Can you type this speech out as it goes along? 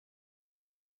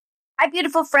Hi,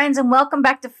 beautiful friends, and welcome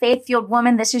back to Faith Fueled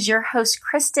Woman. This is your host,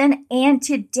 Kristen, and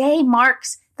today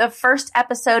marks the first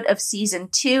episode of season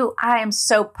 2. I am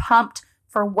so pumped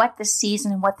for what this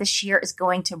season and what this year is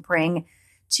going to bring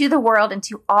to the world and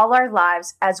to all our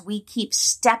lives as we keep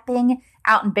stepping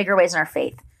out in bigger ways in our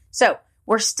faith. So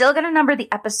we're still going to number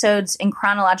the episodes in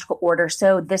chronological order.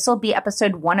 So this will be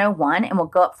episode 101, and we'll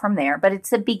go up from there. But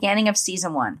it's the beginning of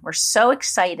season 1. We're so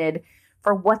excited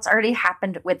for what's already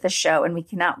happened with the show, and we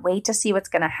cannot wait to see what's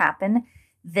going to happen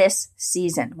this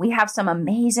season. We have some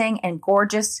amazing and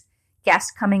gorgeous guests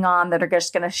coming on that are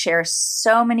just going to share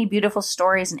so many beautiful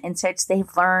stories and insights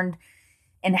they've learned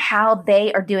and how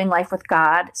they are doing life with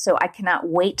God. So I cannot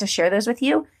wait to share those with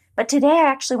you. But today I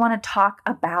actually want to talk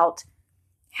about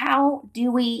how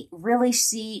do we really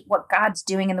see what God's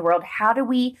doing in the world? How do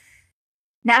we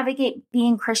navigate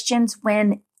being Christians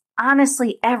when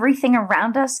honestly everything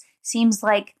around us seems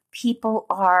like people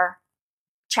are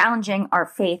challenging our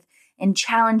faith and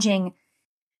challenging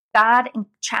God and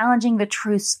challenging the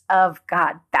truths of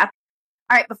God. All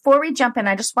right, before we jump in,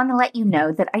 I just want to let you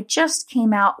know that I just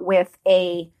came out with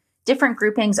a different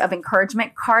groupings of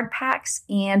encouragement card packs.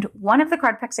 And one of the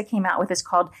card packs I came out with is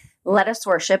called Let Us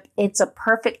Worship. It's a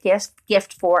perfect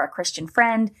gift for a Christian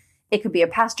friend. It could be a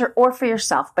pastor or for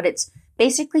yourself, but it's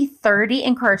basically 30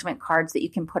 encouragement cards that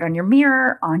you can put on your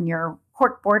mirror, on your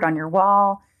corkboard, on your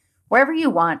wall, wherever you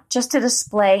want, just to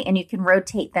display, and you can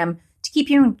rotate them to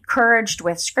keep you encouraged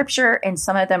with scripture, and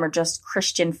some of them are just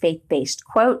Christian faith-based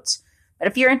quotes. But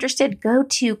if you're interested, go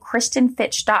to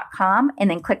KristenFitch.com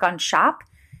and then click on shop.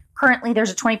 Currently,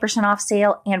 there's a 20% off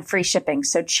sale and free shipping,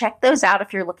 so check those out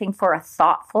if you're looking for a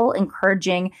thoughtful,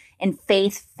 encouraging, and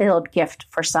faith-filled gift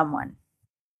for someone.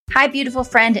 Hi, beautiful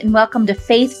friend, and welcome to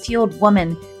Faith Fueled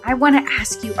Woman. I want to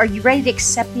ask you, are you ready to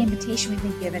accept the invitation we've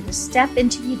been given to step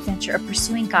into the adventure of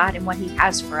pursuing God and what He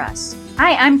has for us?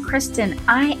 Hi, I'm Kristen.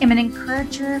 I am an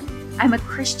encourager. I'm a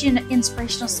Christian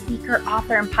inspirational speaker,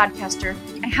 author, and podcaster.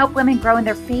 I help women grow in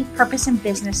their faith, purpose, and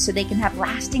business so they can have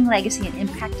lasting legacy and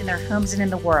impact in their homes and in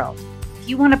the world. If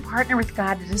you want to partner with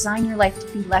God to design your life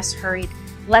to be less hurried,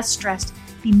 less stressed,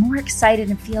 be more excited,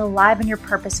 and feel alive in your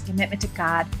purpose and commitment to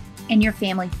God and your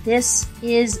family, this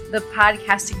is the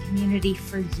podcasting community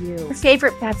for you. Your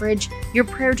favorite beverage, your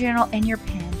prayer journal, and your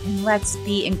pen, and let's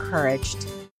be encouraged.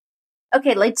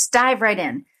 Okay, let's dive right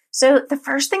in. So the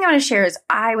first thing I want to share is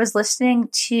I was listening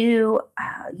to,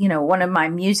 one of my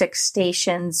music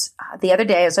stations the other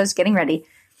day as I was getting ready,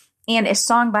 and a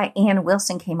song by Ann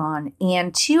Wilson came on,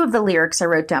 and 2 of the lyrics I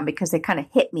wrote down because they kind of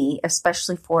hit me,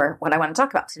 especially for what I want to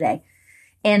talk about today.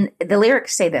 And the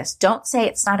lyrics say this: don't say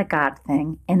it's not a God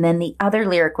thing. And then the other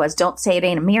lyric was, don't say it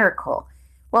ain't a miracle.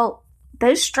 Well,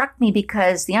 those struck me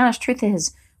because the honest truth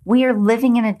is we are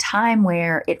living in a time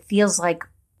where it feels like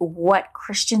what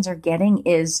Christians are getting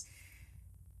is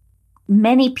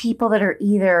many people that are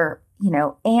either,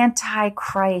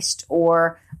 anti-Christ,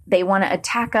 or they want to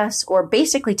attack us, or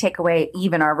basically take away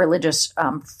even our religious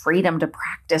freedom to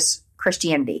practice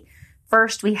Christianity.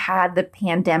 First, we had the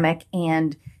pandemic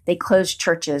and they closed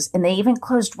churches, and they even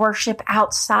closed worship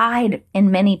outside in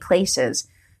many places.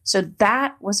 So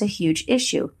that was a huge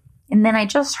issue. And then I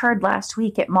just heard last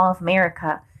week at Mall of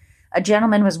America, a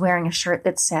gentleman was wearing a shirt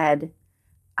that said,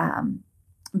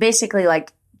 basically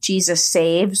like Jesus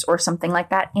saves or something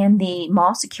like that. And the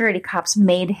mall security cops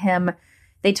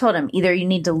they told him either you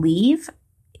need to leave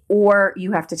or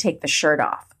you have to take the shirt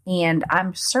off. And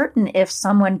I'm certain if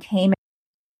someone came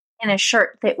in a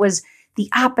shirt that was the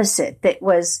opposite, that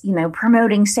was,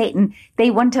 promoting Satan,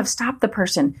 they wouldn't have stopped the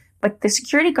person. But the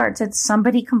security guard said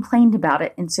somebody complained about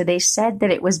it. And so they said that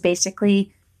it was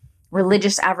basically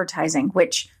religious advertising,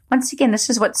 which once again, this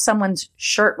is what someone's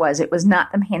shirt was. It was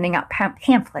not them handing out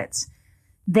pamphlets.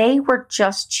 They were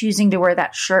just choosing to wear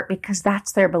that shirt because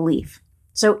that's their belief.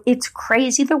 So it's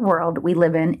crazy, the world we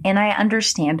live in. And I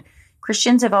understand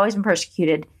Christians have always been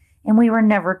persecuted, and we were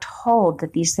never told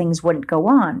that these things wouldn't go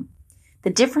on. The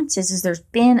difference is there's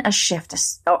been a shift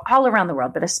all around the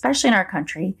world, but especially in our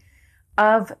country,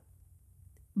 of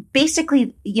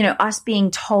basically, us being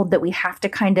told that we have to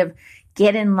kind of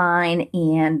get in line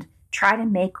and try to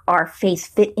make our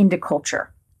faith fit into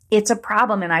culture. It's a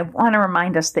problem, and I want to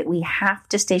remind us that we have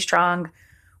to stay strong.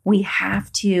 We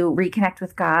have to reconnect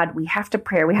with God. We have to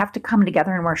pray. We have to come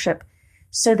together and worship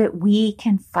so that we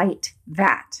can fight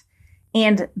that.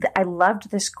 And I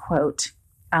loved this quote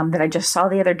that I just saw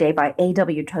the other day by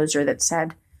A.W. Tozer that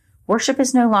said, worship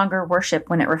is no longer worship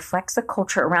when it reflects the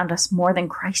culture around us more than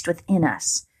Christ within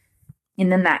us.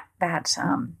 And then that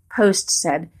post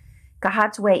said,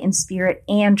 God's way in spirit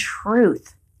and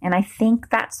truth And I think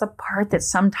that's the part that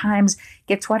sometimes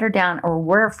gets watered down, or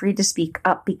we're afraid to speak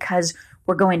up because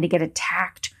we're going to get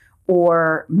attacked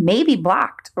or maybe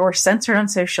blocked or censored on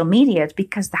social media. It's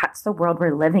because that's the world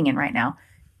we're living in right now.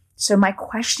 So my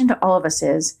question to all of us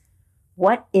is,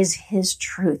 what is his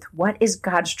truth? What is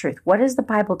God's truth? What does the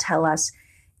Bible tell us?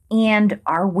 And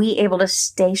are we able to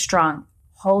stay strong,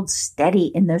 hold steady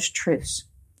in those truths?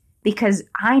 Because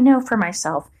I know for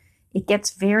myself, it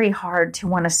gets very hard to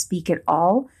want to speak at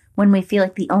all when we feel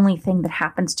like the only thing that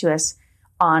happens to us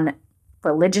on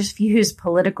religious views,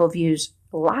 political views,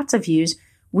 lots of views,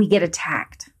 we get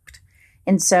attacked.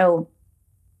 And so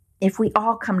if we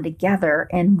all come together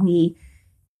and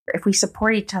if we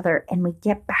support each other and we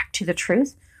get back to the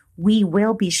truth, we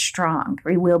will be strong.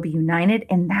 We will be united,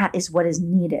 and that is what is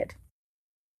needed.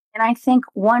 And I think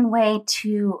one way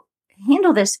to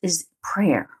handle this is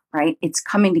prayer, right? It's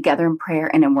coming together in prayer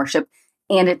and in worship,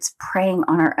 and it's praying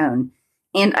on our own.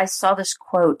 And I saw this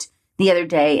quote the other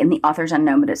day in the Author's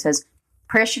Unknown, but it says,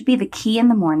 prayer should be the key in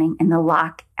the morning and the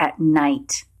lock at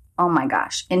night. Oh my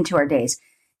gosh, into our days.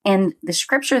 And the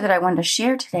scripture that I wanted to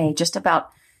share today just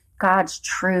about God's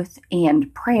truth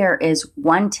and prayer is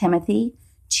 1 Timothy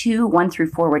 2,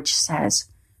 1-4, which says,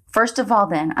 first of all,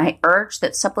 then, I urge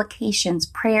that supplications,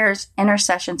 prayers,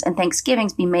 intercessions, and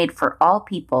thanksgivings be made for all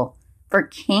people, for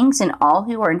kings and all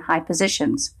who are in high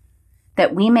positions,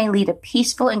 that we may lead a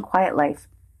peaceful and quiet life,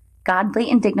 godly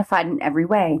and dignified in every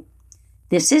way.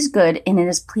 This is good, and it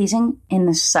is pleasing in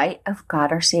the sight of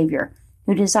God our Savior,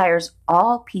 who desires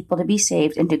all people to be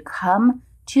saved and to come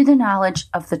to the knowledge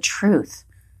of the truth.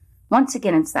 Once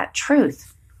again, it's that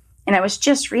truth. And I was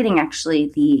just reading, actually,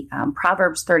 the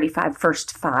Proverbs 35,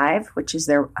 first 5, which is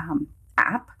their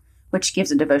app, which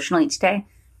gives a devotional each day.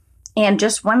 And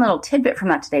just one little tidbit from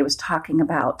that today was talking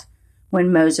about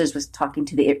when Moses was talking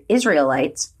to the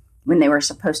Israelites when they were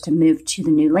supposed to move to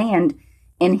the new land.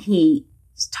 And he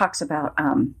talks about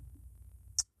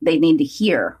they need to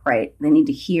hear, right? They need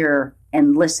to hear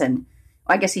and listen.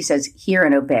 Well, I guess he says hear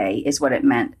and obey is what it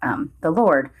meant, the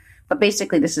Lord. But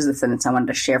basically, this is the sentence I wanted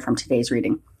to share from today's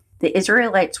reading. The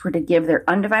Israelites were to give their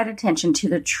undivided attention to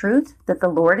the truth that the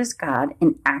Lord is God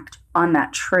and act on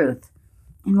that truth.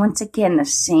 And once again, the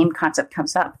same concept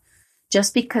comes up.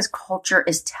 Just because culture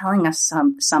is telling us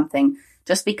something,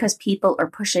 just because people are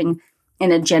pushing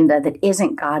an agenda that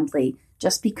isn't godly,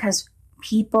 just because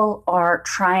people are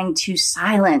trying to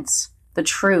silence the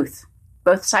truth,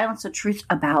 both silence the truth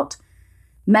about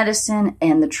medicine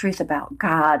and the truth about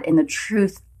God and the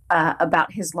truth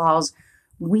about his laws,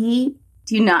 we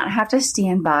do not have to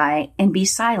stand by and be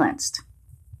silenced.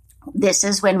 This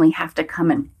is when we have to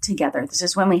come in together. This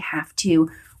is when we have to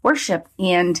worship.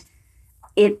 And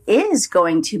it is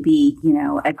going to be,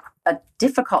 a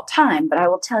difficult time. But I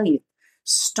will tell you,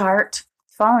 start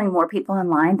following more people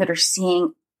online that are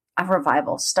seeing a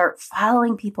revival. Start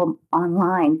following people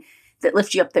online that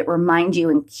lift you up, that remind you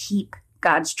and keep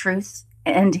God's truth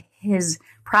and his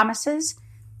promises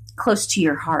close to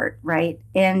your heart, right?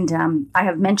 And I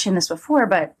have mentioned this before,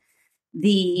 but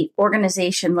the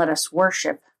organization Let Us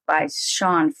Worship by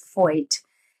Sean Feucht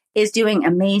is doing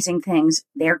amazing things.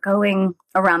 They're going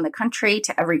around the country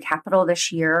to every capital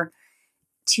this year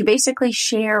to basically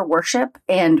share worship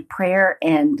and prayer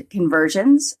and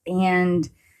conversions and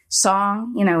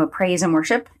song, praise and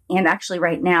worship. And actually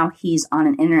right now he's on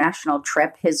an international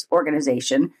trip, his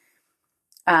organization,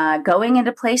 going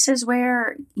into places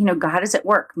where, God is at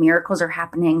work. Miracles are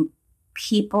happening.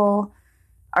 People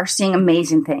are seeing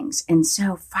amazing things. And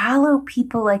so follow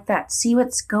people like that. See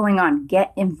what's going on.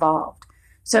 Get involved.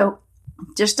 So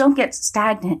just don't get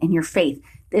stagnant in your faith.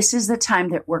 This is the time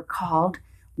that we're called,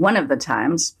 one of the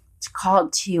times, it's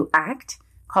called to act,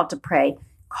 called to pray,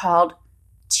 called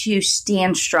to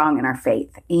stand strong in our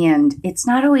faith. And it's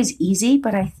not always easy,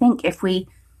 but I think if we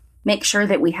make sure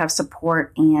that we have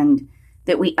support and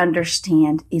that we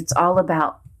understand it's all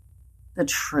about the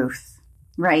truth,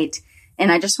 right?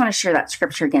 And I just want to share that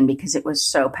scripture again because it was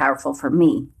so powerful for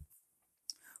me.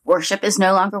 Worship is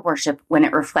no longer worship when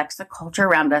it reflects the culture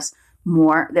around us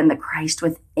more than the Christ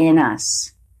within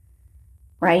us,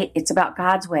 right? It's about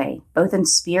God's way, both in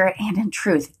spirit and in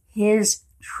truth, his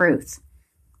truth.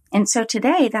 And so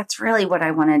today, that's really what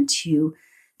I wanted to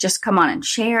just come on and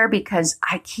share because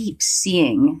I keep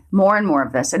seeing more and more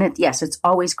of this. And it's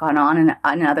always gone on. And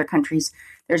in other countries,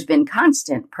 there's been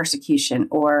constant persecution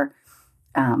or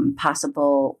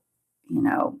possible,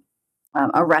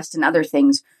 arrest and other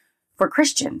things for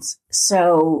Christians.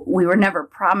 So we were never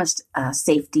promised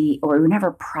safety or we were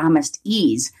never promised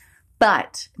ease.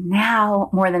 But now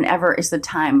more than ever is the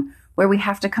time where we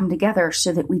have to come together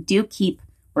so that we do keep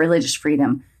religious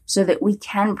freedom, so that we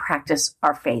can practice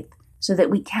our faith, so that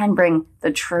we can bring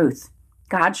the truth,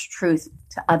 God's truth,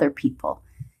 to other people.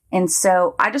 And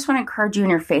so I just want to encourage you in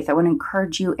your faith. I want to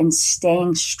encourage you in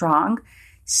staying strong,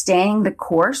 staying the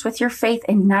course with your faith,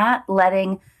 and not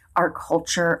letting our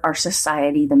culture, our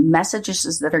society, the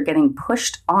messages that are getting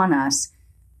pushed on us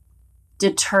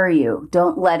deter you.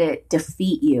 Don't let it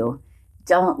defeat you.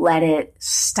 Don't let it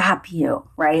stop you,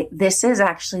 right? This is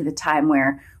actually the time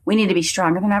where we need to be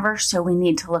stronger than ever, so we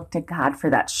need to look to God for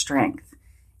that strength.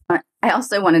 I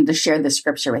also wanted to share the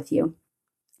scripture with you.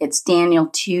 It's Daniel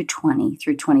 2:20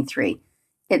 through 23.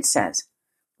 It says,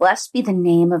 "Blessed be the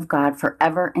name of God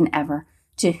forever and ever,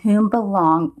 to whom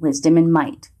belong wisdom and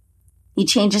might. He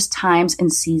changes times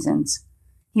and seasons.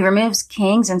 He removes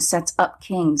kings and sets up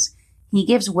kings. He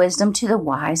gives wisdom to the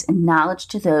wise and knowledge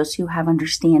to those who have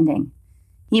understanding.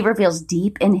 He reveals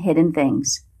deep and hidden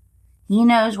things. He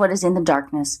knows what is in the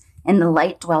darkness, and the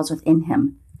light dwells within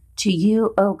him. To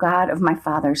you, O God of my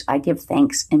fathers, I give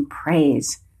thanks and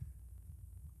praise."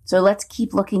 So let's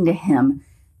keep looking to him,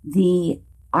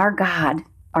 our God,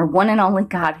 our one and only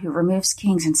God, who removes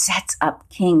kings and sets up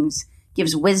kings,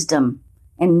 gives wisdom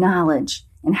and knowledge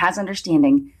and has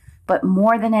understanding. But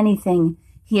more than anything,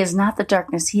 he is not the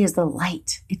darkness. He is the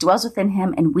light. It dwells within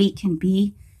him, and we can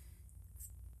be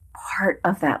part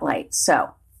of that light.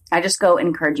 So I just go and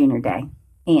encourage you in your day.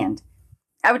 And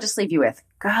I would just leave you with,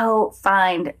 go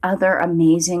find other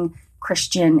amazing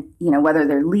Christian, whether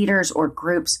they're leaders or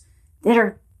groups that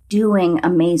are doing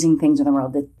amazing things in the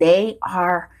world, that they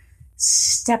are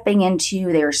stepping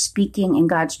into, they are speaking in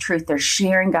God's truth, they're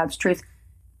sharing God's truth.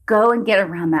 Go and get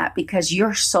around that, because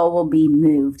your soul will be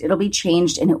moved. It'll be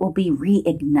changed, and it will be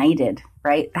reignited,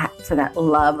 right? For that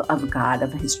love of God,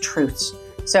 of his truths.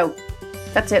 So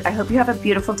that's it. I hope you have a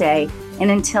beautiful day.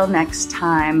 And until next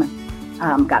time,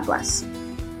 God bless.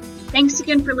 Thanks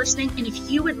again for listening. And if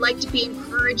you would like to be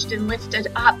encouraged and lifted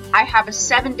up, I have a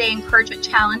 7-day encouragement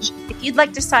challenge. If you'd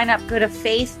like to sign up, go to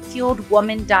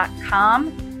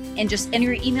faithfueledwoman.com and just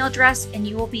enter your email address, and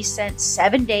you will be sent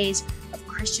 7 days of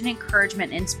Christian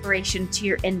encouragement and inspiration to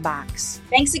your inbox.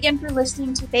 Thanks again for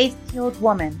listening to Faith Fueled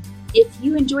Woman. If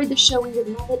you enjoyed the show, we would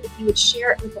love it if you would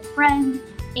share it with a friend,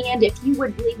 and if you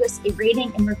would leave us a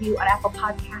rating and review on Apple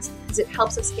Podcasts, because it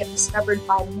helps us get discovered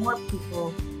by more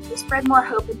people to spread more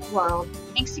hope in the world.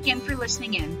 Thanks again for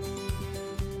listening in.